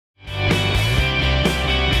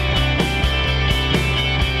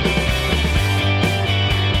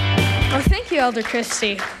Elder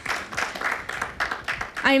Christy.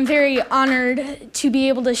 I am very honored to be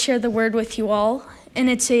able to share the word with you all, and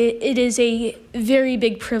it is a very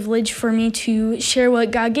big privilege for me to share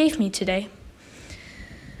what God gave me today.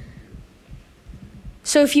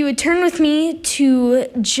 So if you would turn with me to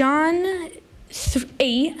John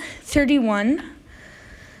 8:31.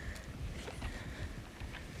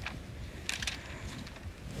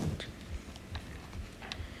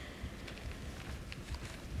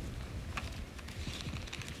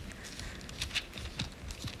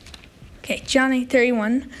 Okay, John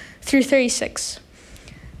 8:31 through 36.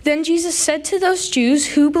 Then Jesus said to those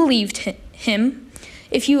Jews who believed him,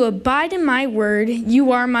 "If you abide in my word,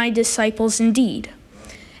 you are my disciples indeed,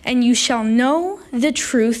 and you shall know the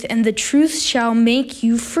truth, and the truth shall make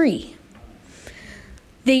you free."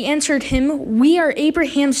 They answered him, "We are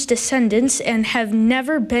Abraham's descendants and have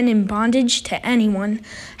never been in bondage to anyone.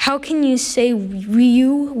 How can you say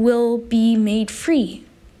you will be made free?"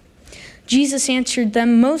 Jesus answered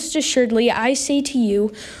them, "Most assuredly, I say to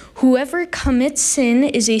you, whoever commits sin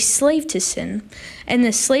is a slave to sin, and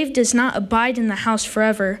the slave does not abide in the house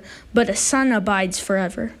forever, but a son abides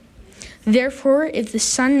forever. Therefore, if the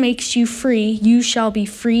Son makes you free, you shall be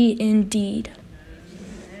free indeed."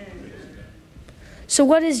 So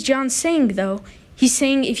what is John saying, though? He's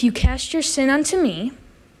saying, if you cast your sin unto me,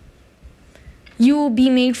 you will be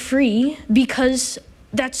made free, because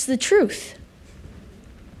that's the truth.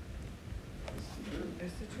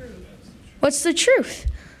 What's the truth?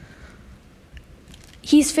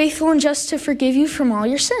 He's faithful and just to forgive you from all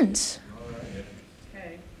your sins.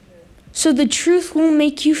 So the truth will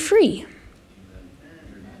make you free.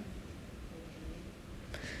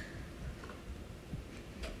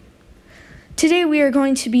 Today we are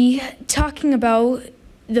going to be talking about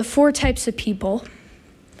the 4 types of people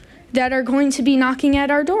that are going to be knocking at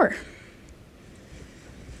our door.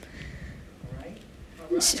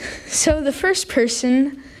 So the first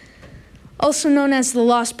person, also known as the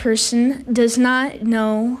lost person, does not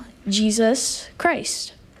know Jesus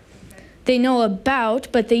Christ. They know about,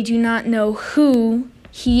 but they do not know who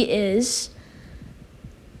he is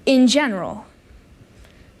in general.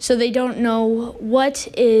 So they don't know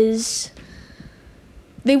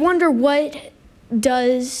they wonder, what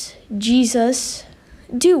does Jesus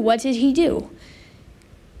do? What did he do?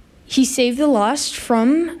 He saved the lost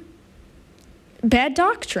from bad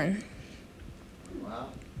doctrine.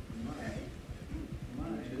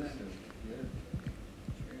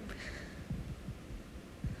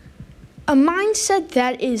 A mindset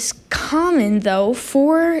that is common, though,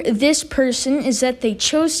 for this person is that they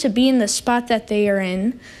chose to be in the spot that they are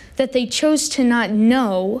in, that they chose to not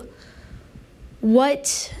know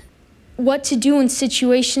what to do in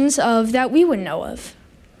situations that we would know of.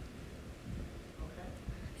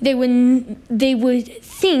 They would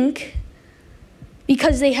think,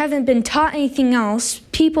 because they haven't been taught anything else,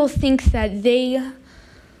 people think that they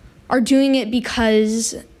are doing it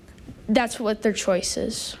because that's what their choice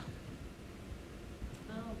is.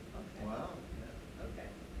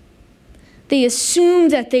 They assume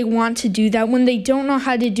that they want to do that when they don't know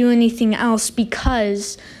how to do anything else,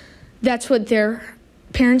 because that's what their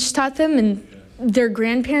parents taught them and their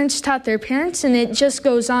grandparents taught their parents, and it just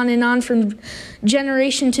goes on and on from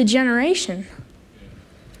generation to generation.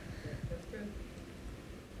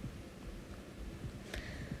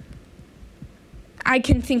 I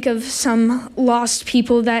can think of some lost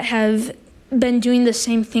people that have been doing the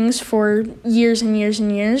same things for years and years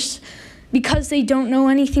and years because they don't know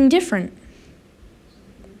anything different.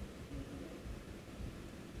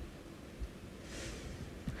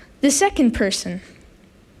 The second person.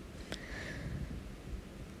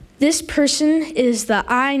 This person is the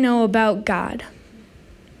I know about God.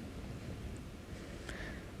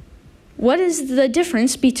 What is the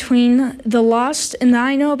difference between the lost and the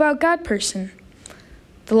I know about God person?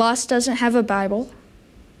 The lost doesn't have a Bible.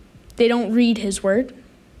 They don't read his word.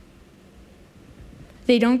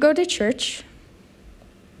 They don't go to church.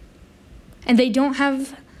 And they don't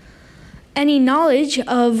have any knowledge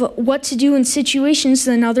of what to do in situations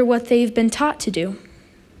than what they've been taught to do.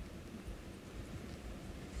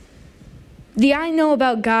 The I know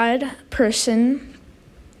about God person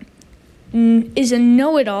is a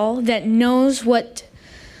know-it-all that knows what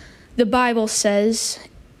the Bible says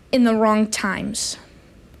in the wrong times.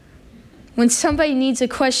 When somebody needs a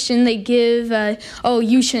question, they give,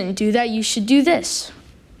 you shouldn't do that, you should do this.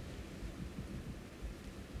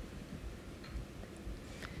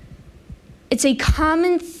 It's a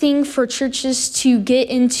common thing for churches to get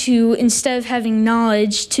into, instead of having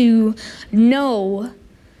knowledge, to know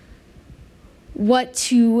what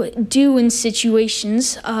to do in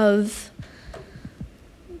situations of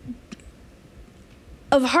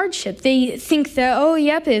of hardship. They think that, oh,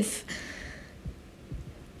 yep, if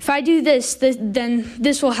I do this, then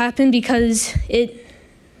this will happen because it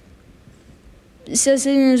says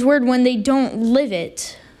it in his word, when they don't live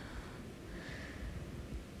it.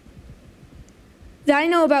 The I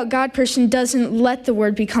know about God person doesn't let the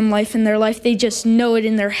word become life in their life. They just know it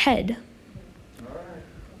in their head,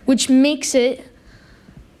 which makes it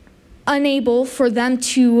unable for them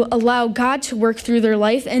to allow God to work through their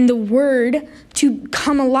life and the word to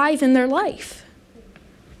come alive in their life.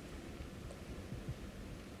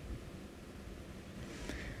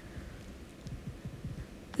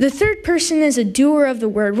 The third person is a doer of the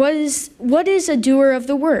word. What is a doer of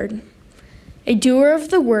the word? A doer of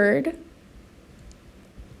the word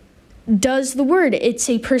does the word. It's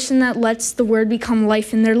a person that lets the word become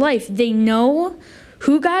life in their life. They know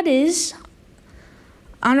who God is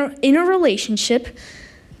in a relationship,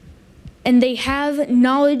 and they have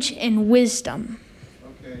knowledge and wisdom.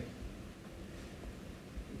 Okay.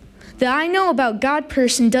 The I know about God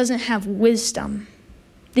person doesn't have wisdom.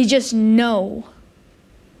 They just know.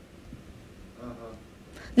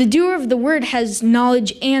 The doer of the word has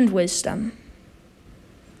knowledge and wisdom,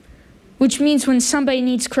 which means when somebody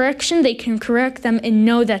needs correction, they can correct them and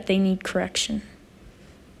know that they need correction.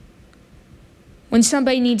 When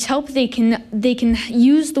somebody needs help, they can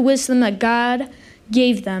use the wisdom that God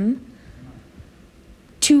gave them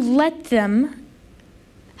to let them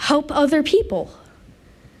help other people.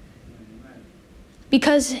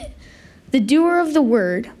 Because the doer of the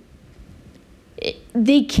word,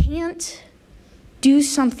 they can't do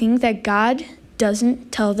something that God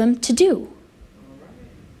doesn't tell them to do.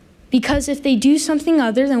 Because if they do something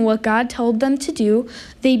other than what God told them to do,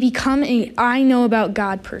 they become a I know about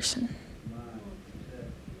God person.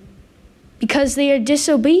 Because they are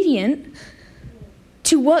disobedient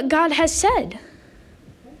to what God has said.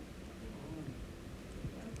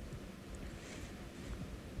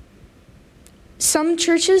 Some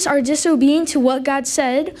churches are disobedient to what God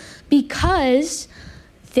said because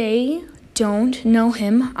they don't know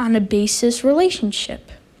him on a basis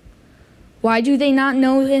relationship. Why do they not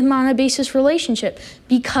know him on a basis relationship?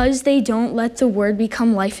 Because they don't let the word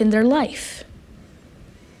become life in their life.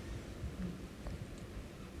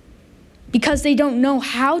 Because they don't know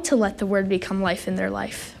how to let the word become life in their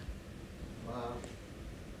life. Wow.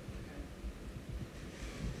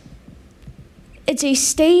 It's a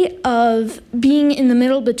state of being in the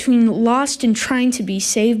middle between lost and trying to be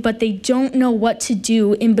saved, but they don't know what to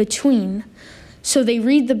do in between. So they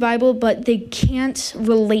read the Bible, but they can't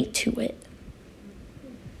relate to it.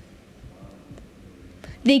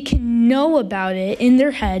 They can know about it in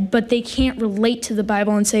their head, but they can't relate to the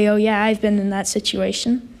Bible and say, oh yeah, I've been in that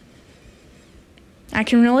situation. I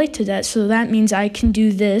can relate to that, so that means I can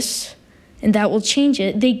do this, and that will change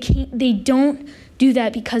it. They don't do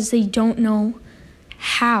that because they don't know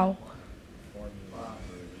how.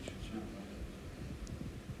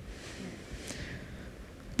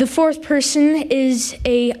 The fourth person is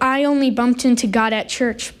a I only bumped into God at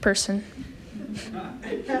church person.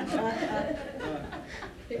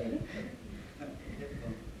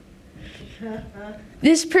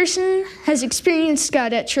 This person has experienced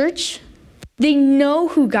God at church. They know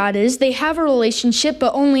who God is. They have a relationship,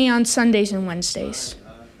 but only on Sundays and Wednesdays.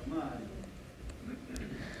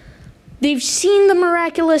 They've seen the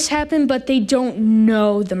miraculous happen, but they don't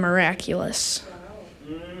know the miraculous.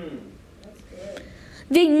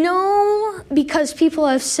 They know because people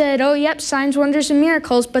have said, oh, yep, signs, wonders, and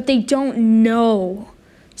miracles, but they don't know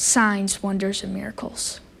signs, wonders, and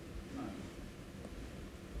miracles.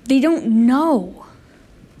 They don't know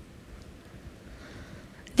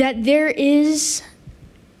that there is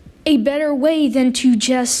a better way than to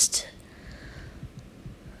just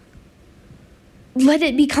let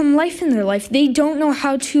it become life in their life. They don't know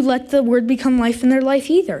how to let the word become life in their life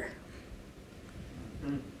either.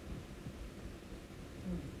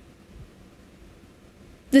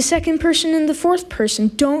 The second person and the fourth person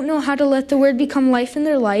don't know how to let the word become life in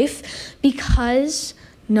their life because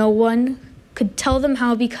no one could tell them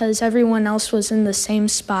how, because everyone else was in the same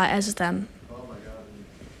spot as them. Oh my God.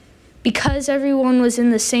 Because everyone was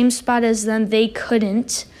in the same spot as them, they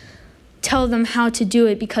couldn't tell them how to do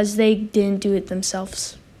it because they didn't do it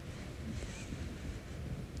themselves.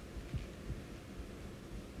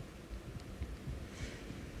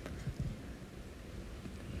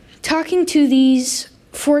 Talking to these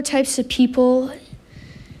four types of people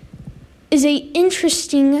is an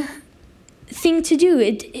interesting thing to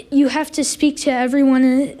do. You have to speak to every one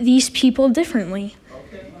of these people differently.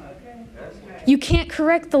 You can't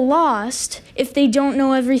correct the lost if they don't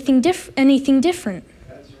know anything different.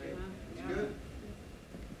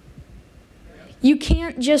 You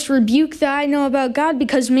can't just rebuke the I know about God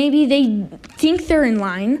because maybe they think they're in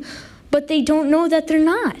line, but they don't know that they're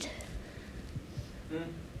not.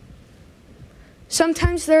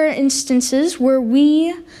 Sometimes there are instances where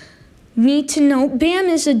we need to know Bam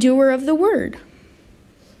is a doer of the word.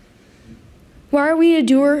 Why are we a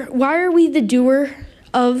doer? Why are we the doer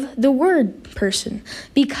of the word person?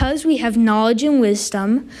 Because we have knowledge and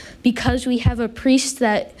wisdom, because we have a priest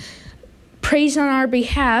that prays on our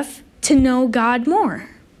behalf to know God more.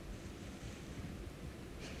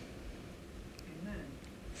 Amen.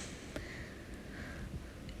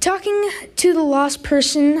 Talking to the lost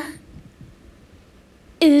person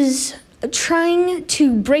is trying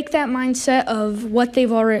to break that mindset of what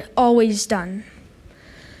they've always done.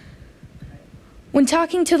 When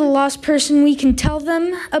talking to the lost person, we can tell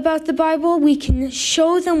them about the Bible. We can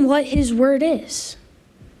show them what His Word is.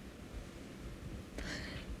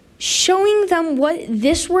 Showing them what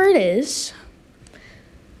this Word is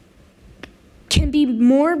can be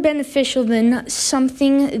more beneficial than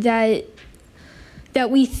something that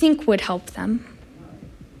we think would help them.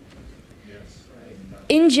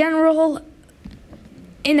 In general,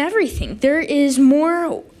 in everything, there is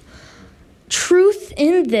more truth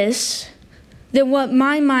in this than what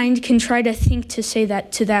my mind can try to think to say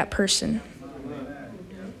that to that person.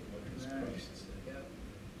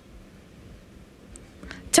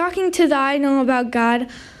 Talking to the I know about God,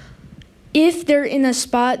 if they're in a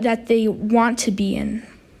spot that they want to be in.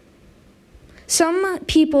 Some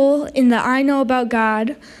people in the I know about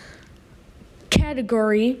God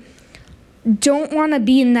category don't want to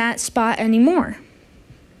be in that spot anymore.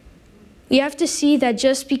 We have to see that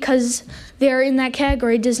just because they're in that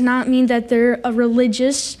category does not mean that they're a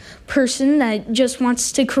religious person that just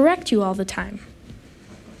wants to correct you all the time.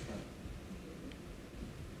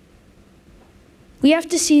 We have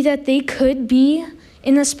to see that they could be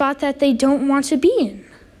in a spot that they don't want to be in.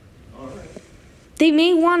 They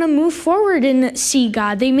may want to move forward and see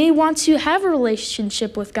God. They may want to have a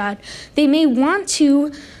relationship with God. They may want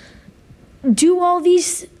to do all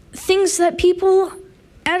these things that people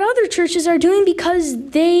at other churches are doing because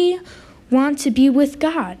they want to be with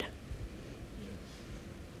God.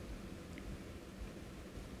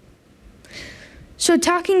 So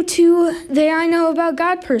talking to the I know about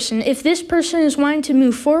God person, if this person is wanting to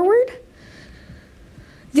move forward,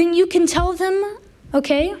 then you can tell them,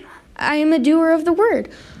 okay, I am a doer of the word.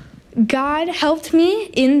 God helped me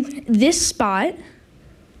in this spot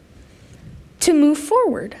to move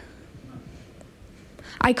forward.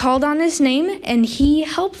 I called on His name and He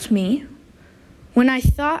helped me when I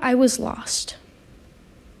thought I was lost.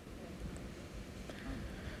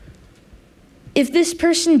 If this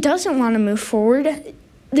person doesn't want to move forward,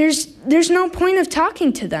 there's no point of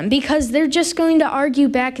talking to them because they're just going to argue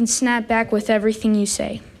back and snap back with everything you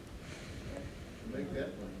say.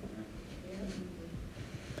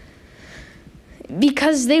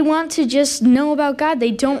 Because they want to just know about God.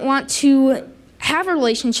 They don't want to have a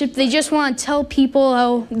relationship. They just want to tell people,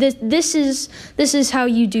 oh, this is how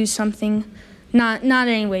you do something, not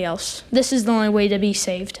any way else. This is the only way to be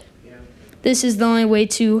saved. Yeah. This is the only way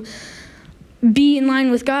to be in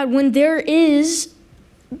line with God. When there is,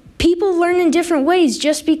 people learn in different ways.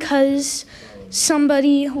 Just because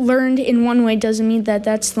somebody learned in one way doesn't mean that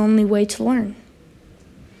that's the only way to learn.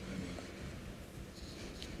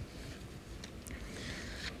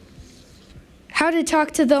 How to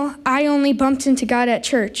talk to the I only bumped into God at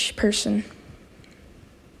church person.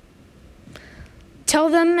 Tell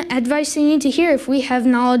them advice they need to hear. If we have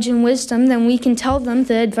knowledge and wisdom, then we can tell them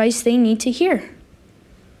the advice they need to hear.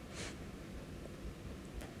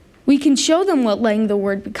 We can show them what letting the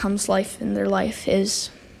word becomes life in their life is.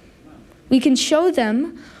 We can show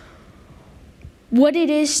them what it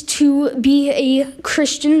is to be a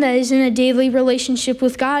Christian that is in a daily relationship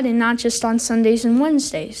with God and not just on Sundays and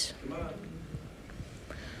Wednesdays.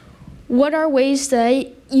 What are ways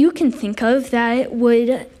that you can think of that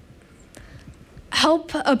would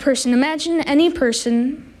help a person? Imagine any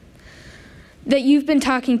person that you've been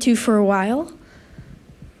talking to for a while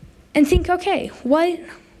and think, okay, what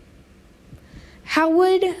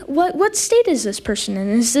state is this person in?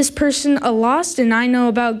 Is this person a lost and I know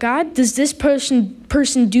about God? Does this person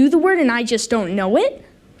do the word and I just don't know it?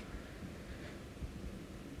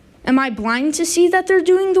 Am I blind to see that they're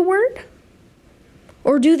doing the word?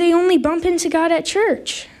 Or do they only bump into God at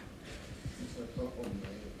church?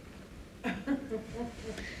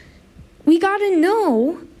 We got to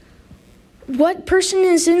know what person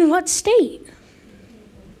is in what state.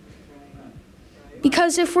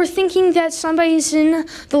 Because if we're thinking that somebody's in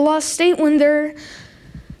the lost state when they're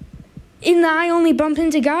in the I only bump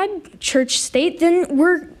into God church state, then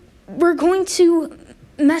we're we're going to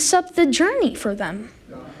mess up the journey for them.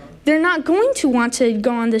 They're not going to want to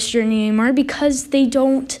go on this journey anymore because they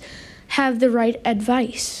don't have the right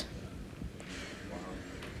advice.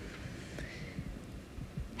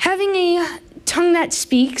 Having a tongue that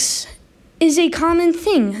speaks is a common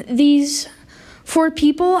thing. These 4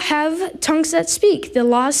 people have tongues that speak. The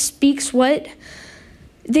law speaks what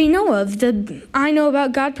they know of. The I know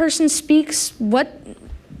about God person speaks what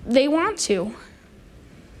they want to.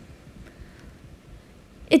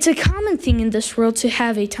 It's a common thing in this world to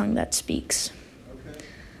have a tongue that speaks. Okay.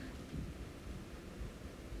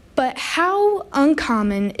 But how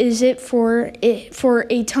uncommon is it for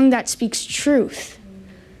a tongue that speaks truth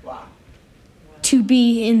Wow. to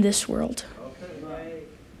be in this world? Okay.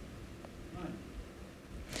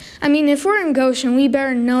 I mean, if we're in Goshen, we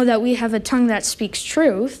better know that we have a tongue that speaks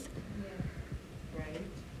truth.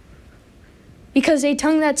 Because a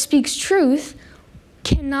tongue that speaks truth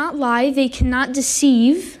cannot lie, they cannot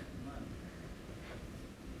deceive.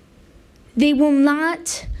 They will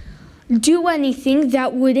not do anything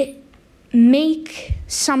that would make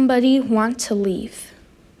somebody want to leave.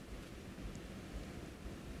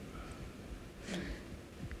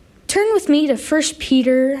 Turn with me to 1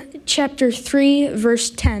 Peter chapter 3, verse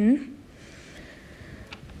 10.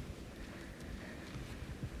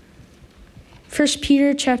 1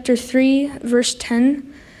 Peter chapter 3, verse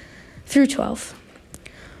 10 through 12.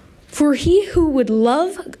 For he who would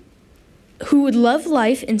love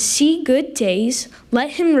life and see good days,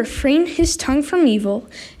 let him refrain his tongue from evil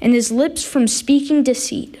and his lips from speaking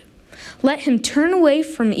deceit. Let him turn away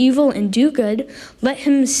from evil and do good. Let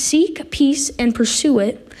him seek peace and pursue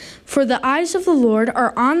it. For the eyes of the Lord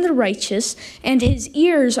are on the righteous, and his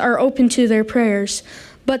ears are open to their prayers.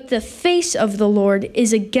 But the face of the Lord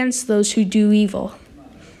is against those who do evil.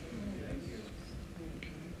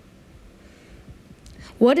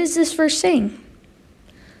 What is this verse saying?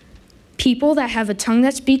 People that have a tongue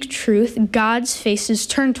that speaks truth, God's face is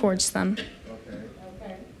turned towards them.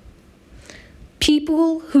 Okay.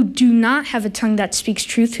 People who do not have a tongue that speaks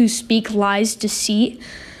truth, who speak lies, deceit,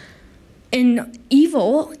 and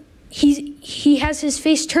evil, he has his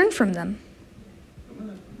face turned from them.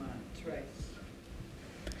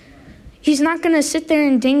 He's not going to sit there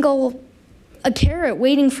and dangle a carrot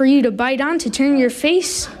waiting for you to bite on to turn your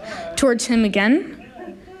face towards him again.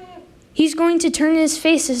 He's going to turn his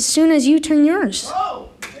face as soon as you turn yours. Oh,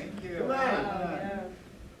 thank you.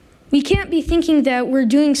 We can't be thinking that we're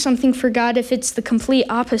doing something for God if it's the complete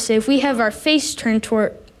opposite. If we have our face turned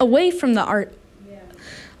away from the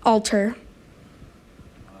altar,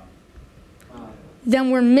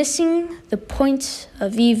 then we're missing the point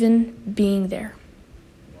of even being there.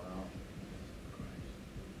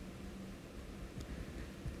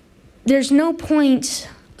 There's no point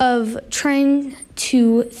of trying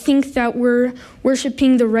to think that we're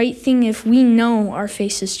worshiping the right thing if we know our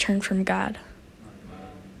face is turned from God.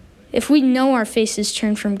 If we know our face is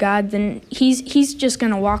turned from God, then he's just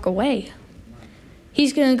going to walk away.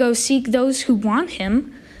 He's going to go seek those who want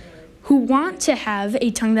him, who want to have a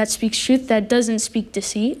tongue that speaks truth, that doesn't speak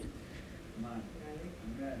deceit.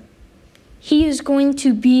 He is going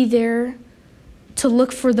to be there to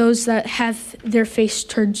look for those that have their face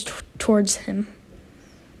turned towards him.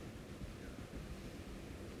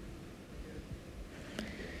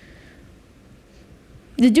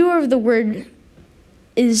 The doer of the word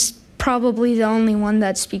is probably the only one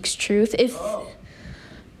that speaks truth. That's right.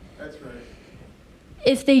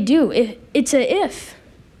 If they do, it's a if.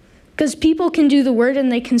 Because people can do the word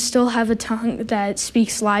and they can still have a tongue that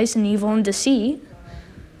speaks lies and evil and deceit.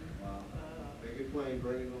 Make it plain,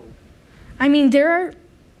 bring it home.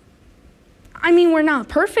 We're not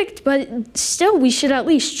perfect, but still we should at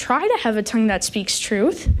least try to have a tongue that speaks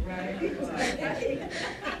truth.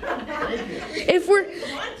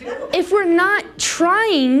 If we're not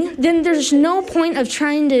trying, then there's no point of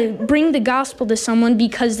trying to bring the gospel to someone,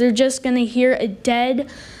 because they're just going to hear a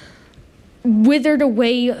dead, withered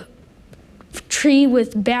away tree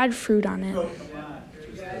with bad fruit on it.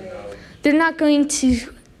 They're not going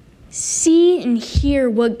to see and hear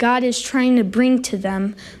what God is trying to bring to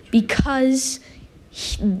them because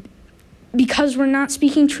we're not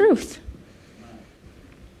speaking truth.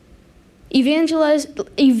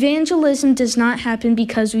 Evangelism does not happen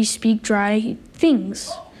because we speak dry things.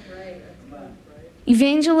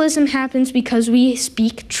 Evangelism happens because we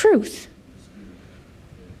speak truth.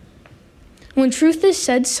 When truth is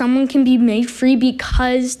said, someone can be made free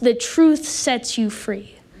because the truth sets you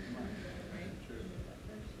free.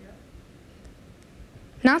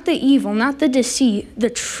 Not the evil, not the deceit, the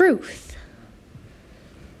truth.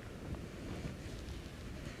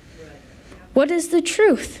 What is the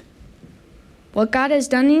truth? what God has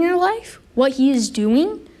done in your life, what he is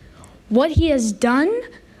doing, what he has done.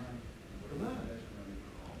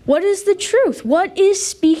 What is the truth? What is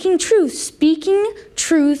speaking truth? Speaking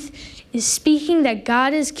truth is speaking that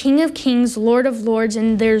God is King of Kings, Lord of Lords,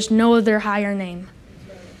 and there's no other higher name.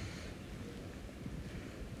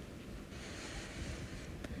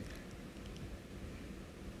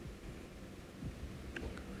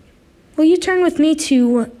 Will you turn with me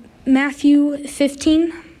to Matthew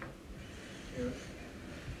 15?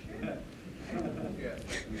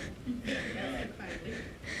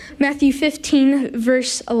 Matthew 15,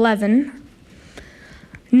 verse 11.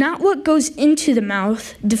 Not what goes into the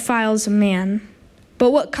mouth defiles a man,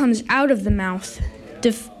 but what comes out of the mouth,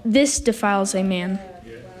 this defiles a man.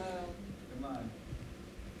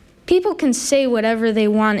 People can say whatever they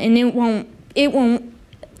want, and it won't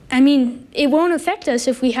affect us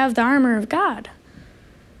if we have the armor of God.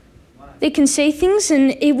 They can say things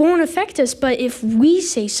and it won't affect us, but if we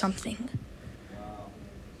say something,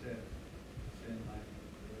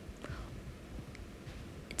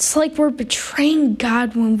 it's like we're betraying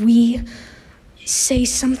God when we say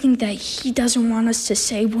something that he doesn't want us to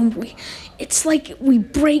say. It's like we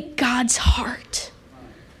break God's heart.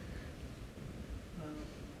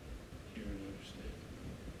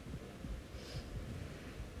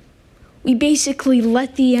 We basically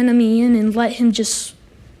let the enemy in and let him just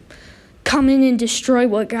come in and destroy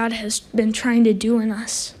what God has been trying to do in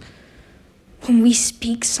us when we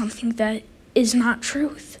speak something that is not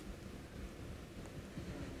truth.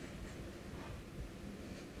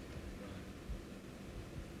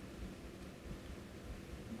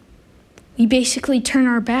 We basically turn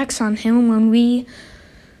our backs on him when we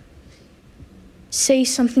say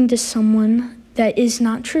something to someone that is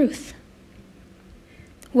not truth.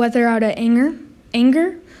 Whether out of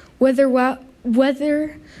anger,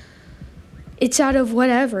 whether it's out of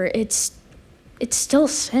whatever, it's still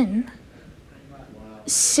sin.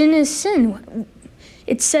 Sin is sin.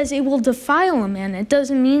 It says it will defile a man. It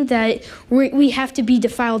doesn't mean that we have to be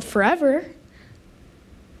defiled forever.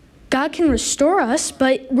 God can restore us,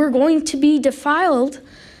 but we're going to be defiled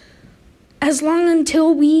as long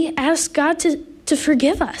until we ask God to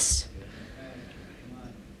forgive us.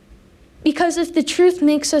 Because if the truth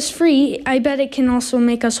makes us free, I bet it can also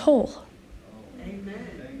make us whole.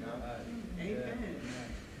 Amen.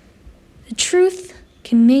 The truth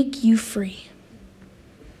can make you free.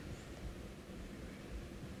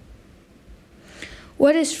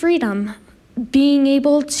 What is freedom? Being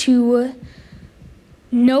able to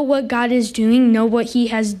know what God is doing, know what he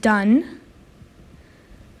has done.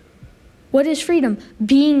 What is freedom?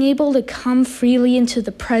 Being able to come freely into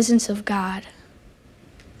the presence of God,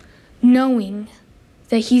 knowing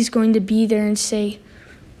that he's going to be there and say,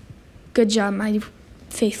 "Good job, my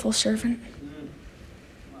faithful servant.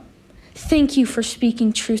 Thank you for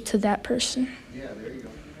speaking truth to that person. Yeah, there you go.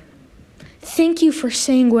 Thank you for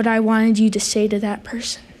saying what I wanted you to say to that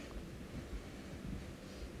person."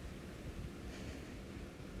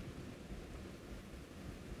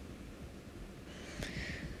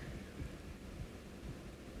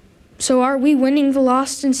 So are we winning the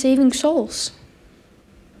lost and saving souls?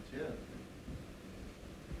 That's it.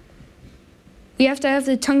 We have to have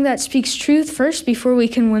the tongue that speaks truth first before we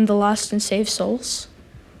can win the lost and save souls.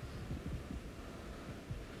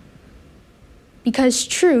 Because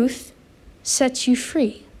truth sets you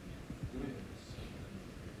free.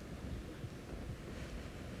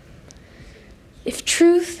 If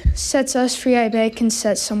truth sets us free, I bet it can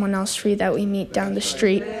set someone else free that we meet down the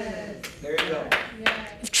street. There you go.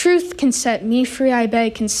 If truth can set me free, I bet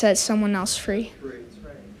it can set someone else free.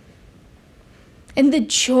 And the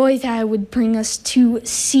joy that it would bring us to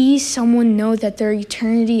see someone know that their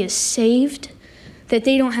eternity is saved, that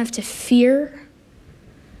they don't have to fear,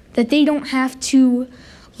 that they don't have to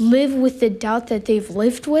live with the doubt that they've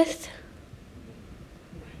lived with.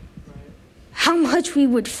 How much we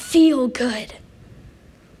would feel good.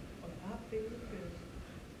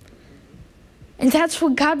 And that's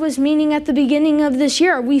what God was meaning at the beginning of this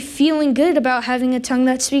year. Are we feeling good about having a tongue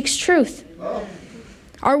that speaks truth?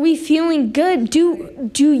 Are we feeling good?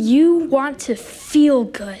 Do you want to feel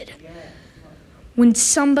good when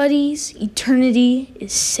somebody's eternity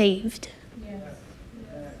is saved?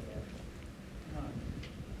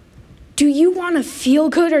 Do you want to feel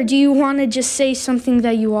good, or do you want to just say something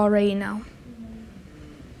that you already know?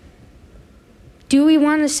 Do we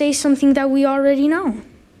want to say something that we already know?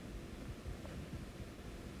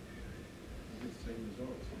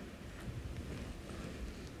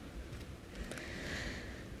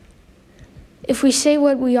 If we say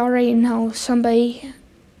what we already know, somebody,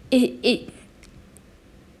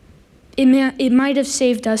 it might have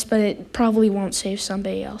saved us, but it probably won't save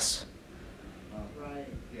somebody else. Right.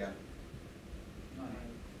 Yeah.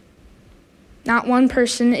 Not one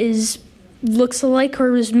person looks alike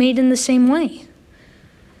or is made in the same way.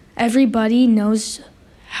 Everybody knows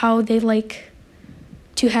how they like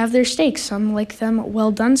to have their steaks. Some like them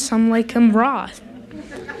well done, some like them raw.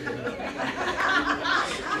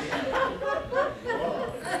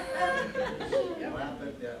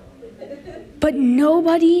 But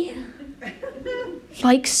nobody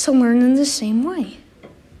likes to learn in the same way.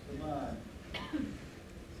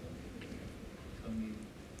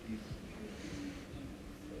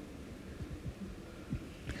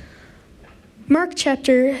 Mark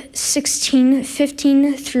chapter 16,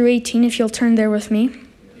 15 through 18, if you'll turn there with me.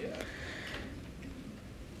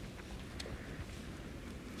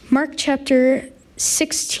 Mark chapter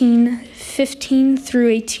 16, 15 through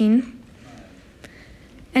 18.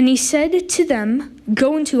 And he said to them,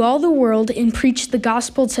 "Go into all the world and preach the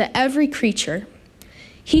gospel to every creature.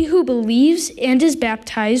 He who believes and is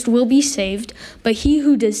baptized will be saved, but he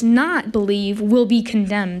who does not believe will be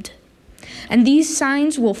condemned. And these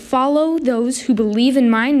signs will follow those who believe in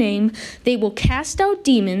my name. They will cast out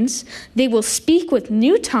demons. They will speak with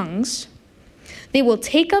new tongues. They will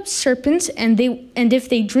take up serpents, and if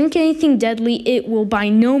they drink anything deadly, it will by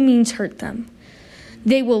no means hurt them.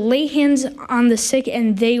 They will lay hands on the sick,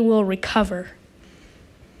 and they will recover."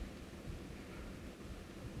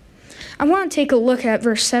 I want to take a look at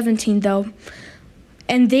verse 17, though.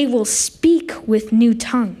 And they will speak with new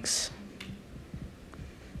tongues.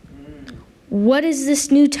 What is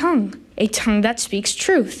this new tongue? A tongue that speaks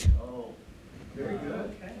truth. Oh, very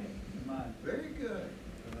good. Very good.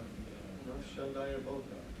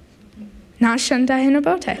 Not Shandai and a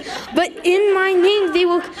bow tie. But in my name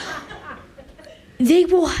they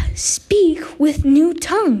will speak with new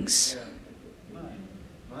tongues.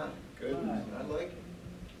 My goodness, I like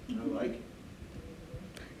it.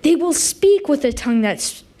 They will speak with a tongue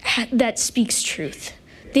that speaks truth.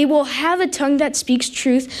 They will have a tongue that speaks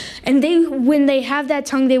truth, and when they have that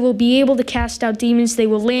tongue, they will be able to cast out demons. They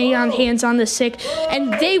will lay on hands on the sick,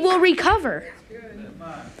 and they will recover.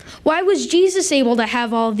 Why was Jesus able to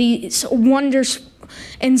have all these wonders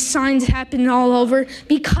and signs happen all over?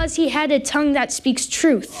 Because he had a tongue that speaks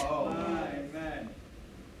truth.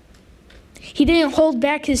 He didn't hold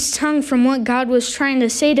back his tongue from what God was trying to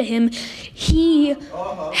say to him. He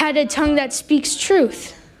had a tongue that speaks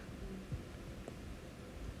truth.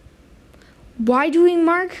 Why do we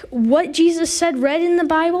mark what Jesus said read in the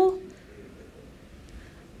Bible?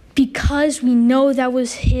 Because we know that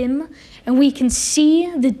was him, and we can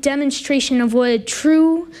see the demonstration of what a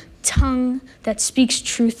true tongue that speaks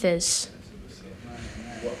truth is.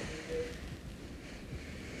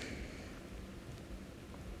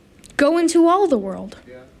 Go into all the world.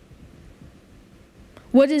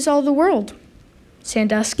 What is all the world?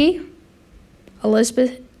 Sandusky?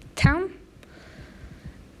 Elizabethtown?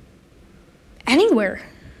 Anywhere.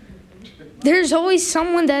 There's always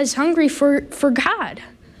someone that is hungry for God.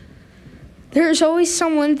 There's always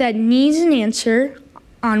someone that needs an answer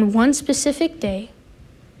on one specific day.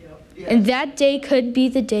 And that day could be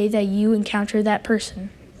the day that you encounter that person.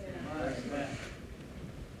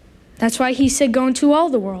 That's why he said go into all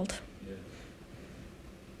the world.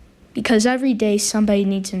 Because every day somebody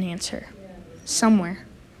needs an answer. Somewhere.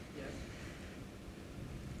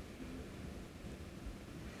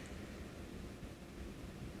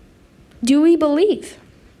 Do we believe?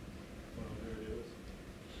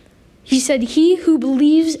 He said, "He who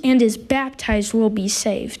believes and is baptized will be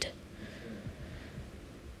saved."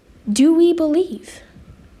 Do we believe?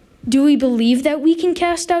 Do we believe that we can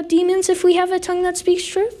cast out demons if we have a tongue that speaks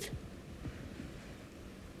truth?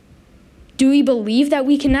 Do we believe that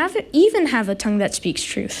we can even have a tongue that speaks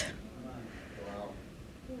truth?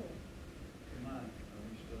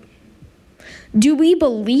 Do we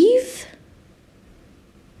believe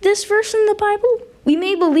this verse in the Bible? We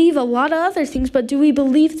may believe a lot of other things, but do we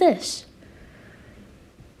believe this?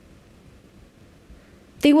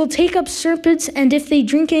 They will take up serpents, and if they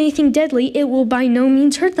drink anything deadly, it will by no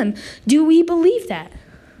means hurt them. Do we believe that?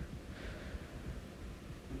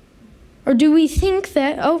 Or do we think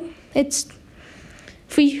that,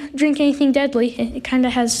 if we drink anything deadly, it kind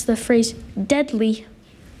of has the phrase deadly,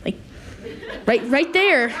 like right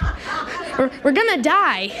there. We're going to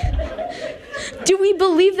die. Do we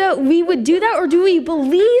believe that we would do that? Or do we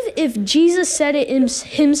believe if Jesus said it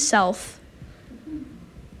himself?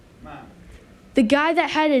 The guy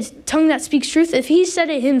that had his tongue that speaks truth, if he said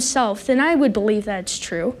it himself, then I would believe that it's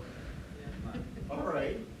true. All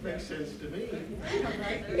right. Makes sense to me.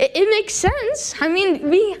 It makes sense. I mean,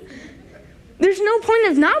 There's no point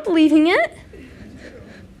of not believing it.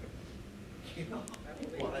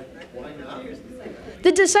 Why not?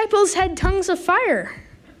 The disciples had tongues of fire.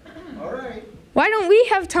 All right. Why don't we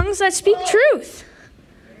have tongues that speak truth?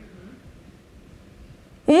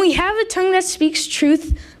 When we have a tongue that speaks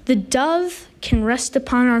truth, the dove can rest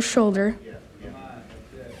upon our shoulder,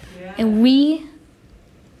 and we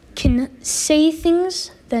can say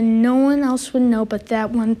things that no one else would know but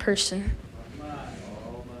that one person.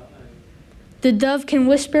 The dove can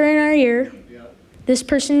whisper in our ear, this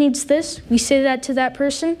person needs this. We say that to that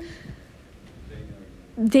person.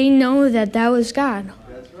 They know that that was God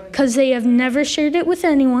because they have never shared it with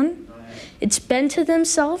anyone. It's been to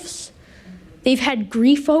themselves. They've had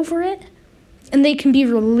grief over it, and they can be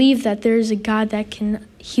relieved that there is a God that can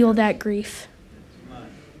heal that grief.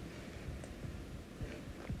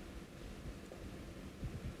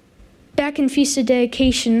 Back in Feast of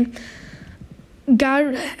Dedication,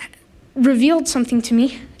 God revealed something to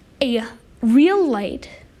me. A real light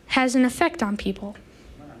has an effect on people.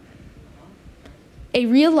 A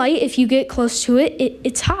real light, if you get close to it,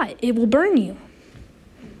 it's hot. It will burn you.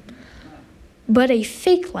 But a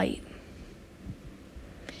fake light,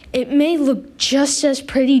 it may look just as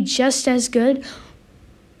pretty, just as good,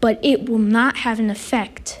 but it will not have an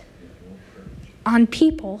effect on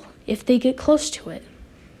people if they get close to it.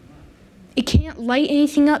 It can't light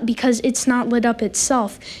anything up because it's not lit up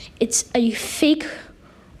itself. It's a fake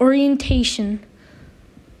orientation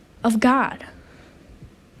of God.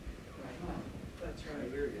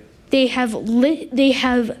 They have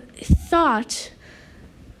thought,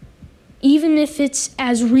 even if it's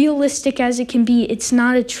as realistic as it can be, it's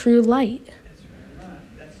not a true light.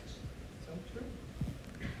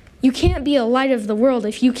 You can't be a light of the world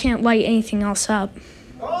if you can't light anything else up.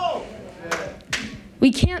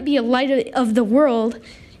 We can't be a light of the world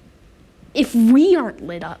if we aren't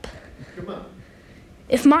lit up.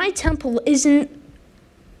 If my temple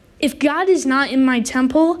if God is not in my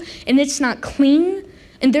temple and it's not clean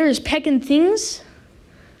and there is pagan things,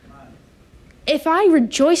 if I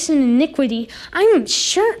rejoice in iniquity, I'm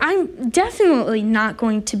definitely not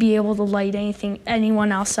going to be able to light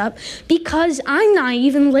anyone else up because I'm not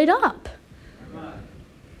even lit up.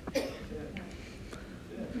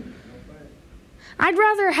 I'd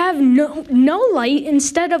rather have no light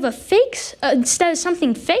instead of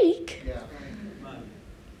something fake.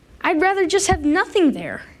 I'd rather just have nothing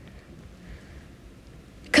there.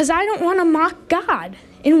 Because I don't want to mock God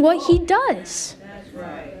in what he does.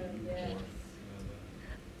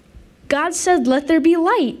 God said, let there be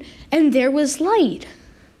light, and there was light.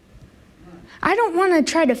 I don't want to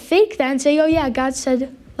try to fake that and say, oh yeah, God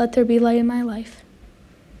said, let there be light in my life.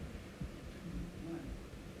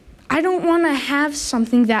 I don't want to have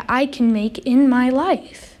something that I can make in my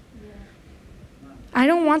life. I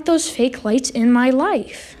don't want those fake lights in my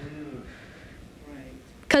life.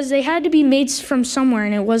 Because they had to be made from somewhere,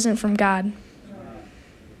 and it wasn't from God.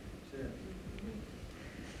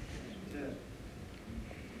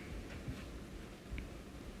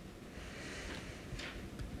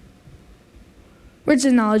 Words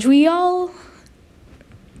of knowledge.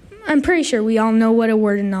 I'm pretty sure we all know what a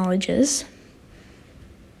word of knowledge is.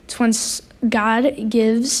 It's when God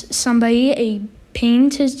gives somebody a pain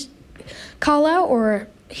to call out or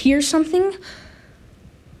hear something.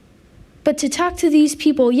 But to talk to these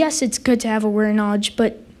people, yes, it's good to have a word of knowledge,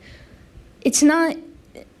 but it's not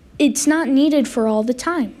needed for all the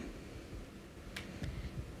time.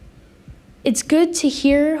 It's good to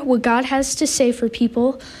hear what God has to say for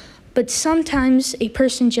people, but sometimes a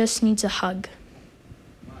person just needs a hug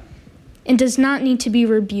and does not need to be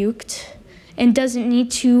rebuked and doesn't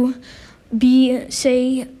need to be,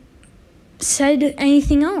 said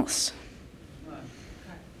anything else.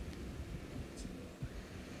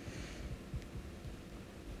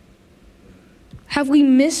 Have we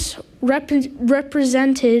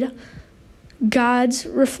misrepresented God's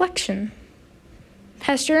reflection?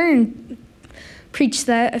 Pastor Aaron preached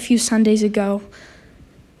that a few Sundays ago.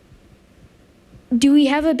 Do we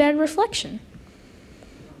have a bad reflection?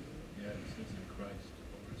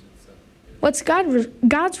 What's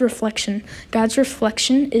God's reflection? God's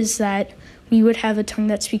reflection is that we would have a tongue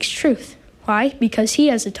that speaks truth. Why? Because he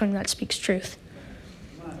has a tongue that speaks truth.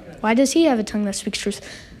 Why does he have a tongue that speaks truth?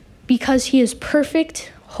 Because he is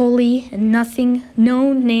perfect, holy, and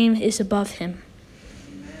no name is above him.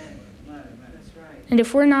 And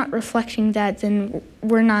if we're not reflecting that, then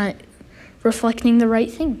we're not reflecting the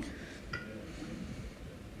right thing.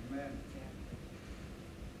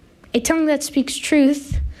 A tongue that speaks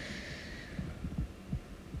truth.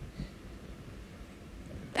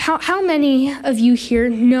 How many of you here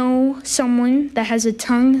know someone that has a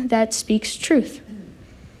tongue that speaks truth?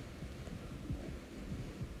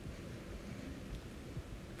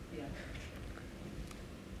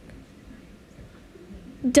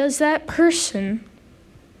 Does that person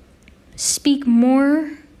speak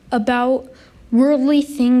more about worldly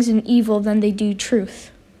things and evil than they do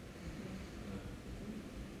truth?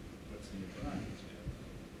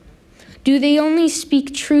 Do they only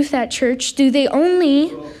speak truth at church? Do they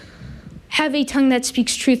only have a tongue that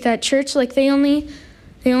speaks truth at church? Like they only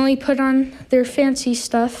put on their fancy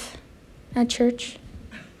stuff at church?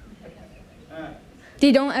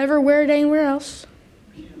 They don't ever wear it anywhere else?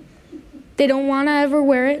 They don't want to ever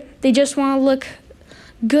wear it. They just want to look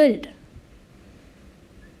good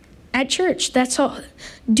at church. That's all.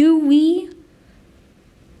 Do we,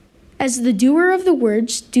 as the doer of the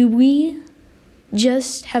words, do we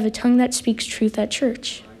just have a tongue that speaks truth at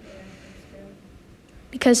church?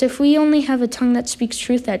 Because if we only have a tongue that speaks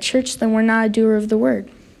truth at church, then we're not a doer of the word.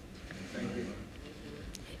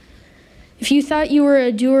 If you thought you were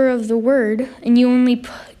a doer of the word and you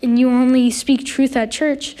only speak truth at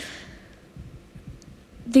church,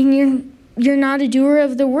 then you're not a doer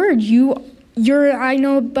of the word. You're I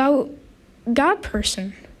know about God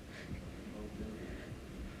person.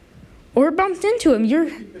 Or bumped into him.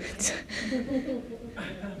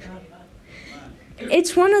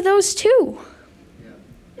 It's one of those two.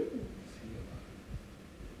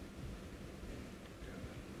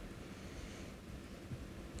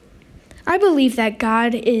 I believe that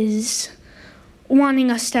God is wanting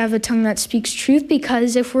us to have a tongue that speaks truth,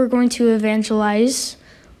 because if we're going to evangelize,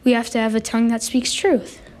 we have to have a tongue that speaks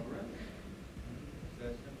truth.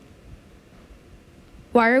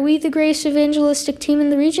 Why are we the greatest evangelistic team in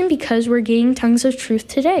the region? Because we're getting tongues of truth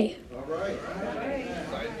today. All right.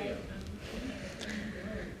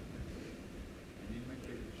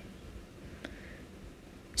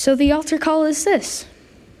 So the altar call is this.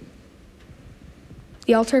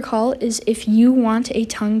 The altar call is if you want a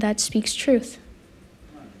tongue that speaks truth.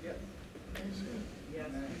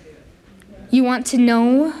 You want to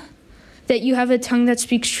know that you have a tongue that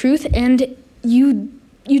speaks truth, and you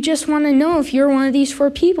just want to know if you're one of these 4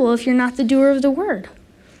 people, if you're not the doer of the word.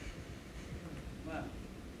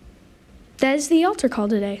 That is the altar call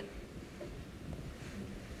today.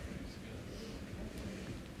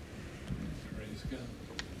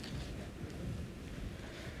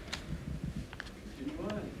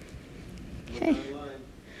 Okay.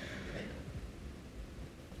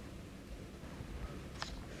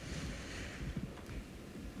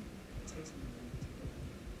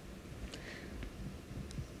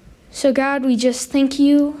 So God, we just thank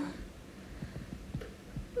you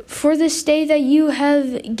for this day that you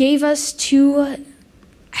have gave us to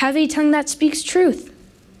have a tongue that speaks truth.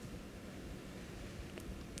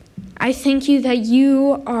 I thank you that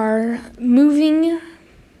you are moving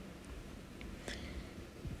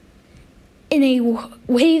in a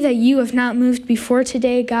way that you have not moved before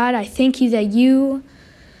today, God. I thank you that you,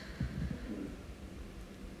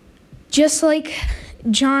 just like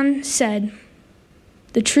John said,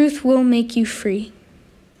 the truth will make you free.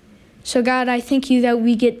 So God, I thank you that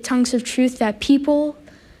we get tongues of truth that people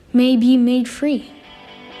may be made free.